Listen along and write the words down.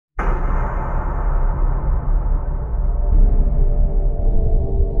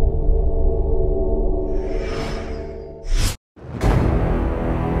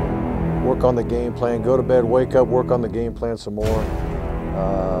work on the game plan, go to bed, wake up, work on the game plan some more,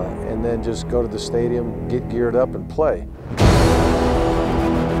 and then just go to the stadium, get geared up, and play.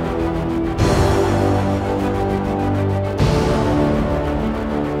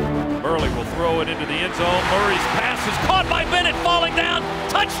 Will throw it into the end zone. Murray's pass is caught by Bennett, falling down.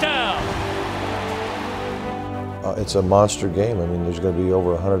 Touchdown! It's a monster game. I mean, there's going to be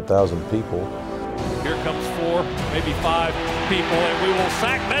over 100,000 people. Here comes 4, maybe 5 people, and we will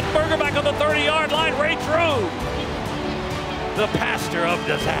sack Mettenberger back on the 30-yard line. Ray True, the pastor of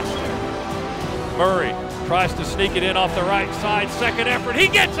disaster. Murray tries to sneak it in off the right side. Second effort, he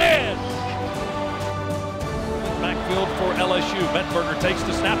gets in! Backfield for LSU. Mettenberger takes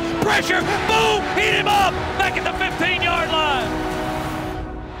the snap. Pressure! Boom! Heat him up! Back at the 15-yard line.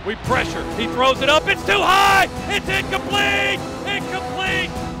 We pressure. He throws it up. It's too high! It's incomplete! Incomplete!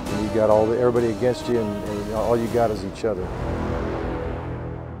 And you got everybody against you, and all you got is each other.